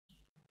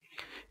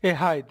Hey,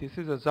 hi, this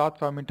is Azad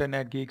from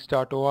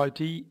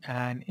internetgeeks.org,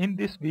 and in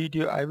this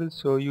video I will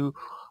show you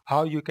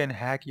how you can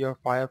hack your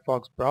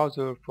Firefox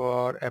browser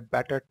for a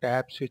better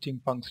tab switching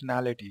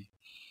functionality.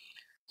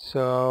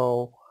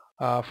 So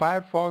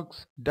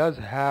Firefox does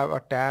have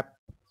a tab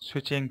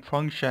switching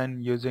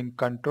function using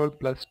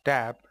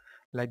Ctrl+Tab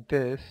like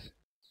this,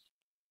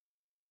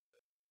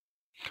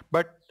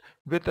 but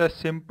with a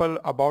simple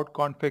about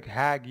config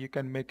hack you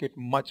can make it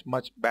much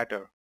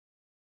better.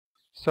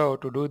 So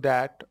to do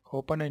that,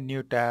 open a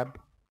new tab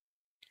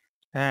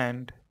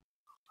and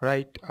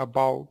write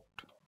about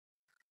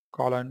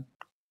colon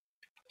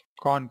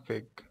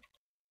config,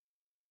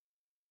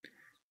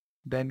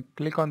 then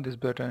click on this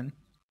button,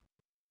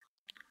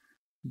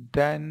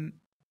 then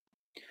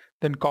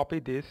copy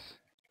this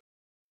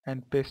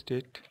and paste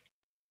it,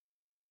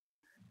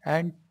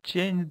 and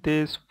change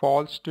this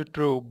false to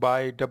true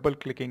by double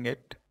clicking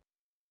it,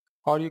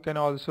 or you can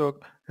also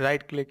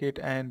right click it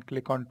and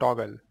click on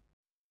toggle.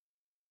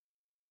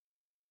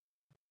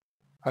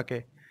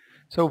 Okay,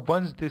 so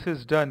once this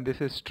is done,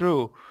 this is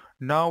true.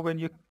 Now when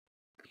you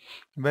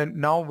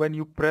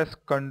press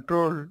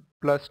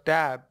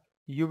Ctrl+Tab,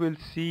 you will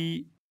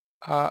see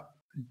a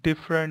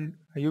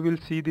you will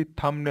see the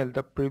thumbnail,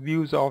 the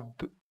previews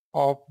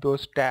of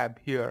those tab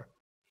here.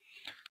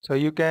 So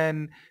you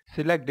can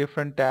select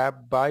different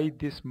tab by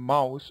this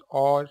mouse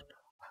or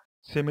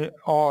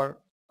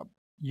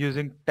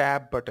using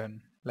tab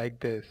button like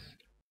this,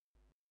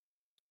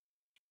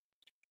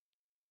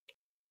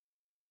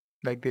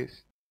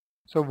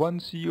 So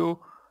once you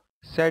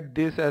set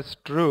this as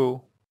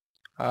true,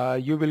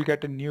 you will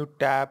get a new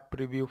tab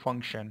preview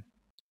function.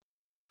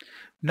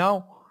 Now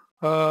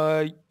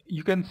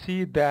you can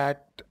see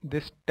that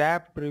this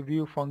tab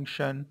preview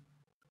function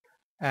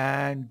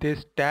and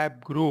this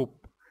tab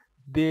group,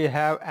 they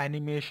have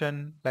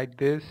animation like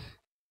this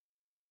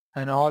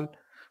and all.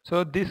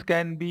 So this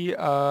can be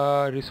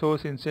a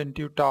resource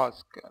incentive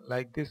task,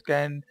 like this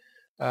can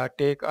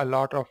take a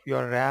lot of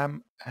your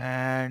RAM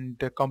and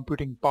the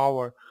computing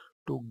power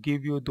to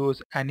give you those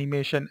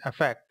animation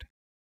effect.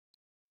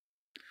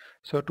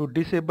 So to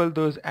disable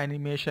those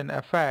animation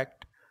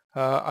effect,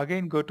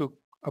 again go to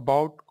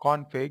about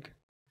config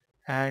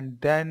and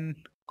then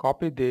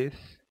copy this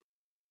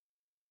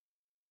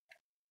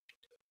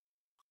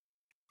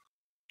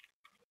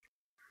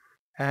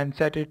and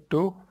set it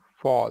to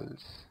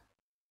false.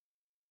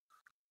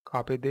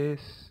 Copy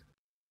this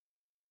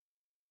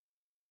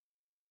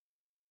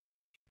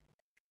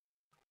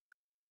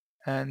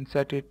and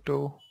set it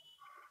to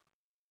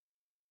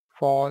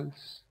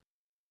false.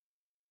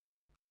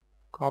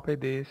 Copy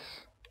this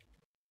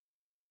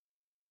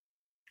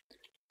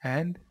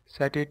and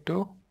set it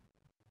to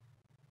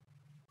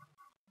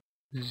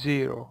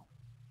 0.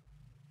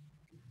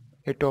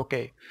 Hit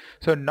OK.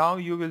 So now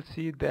you will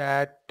see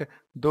that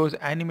those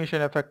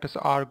animation effects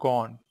are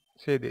gone.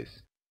 See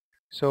this.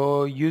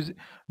 So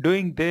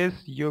doing this,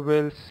 you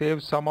will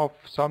save some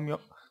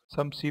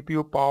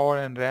CPU power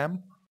and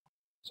RAM.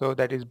 So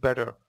that is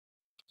better.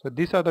 So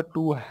these are the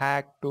two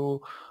hacks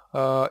to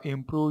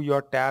improve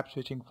your tab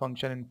switching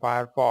function in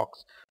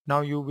Firefox.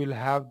 Now you will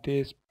have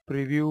this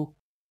preview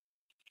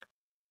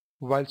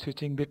while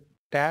switching the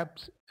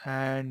tabs,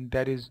 and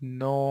there is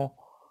no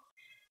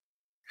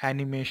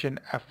animation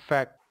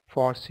effect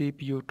for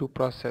CPU to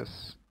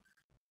process.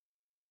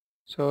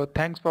 So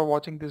thanks for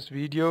watching this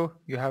video.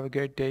 You have a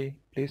great day.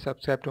 Please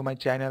subscribe to my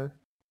channel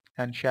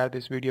and share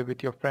this video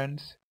with your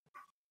friends.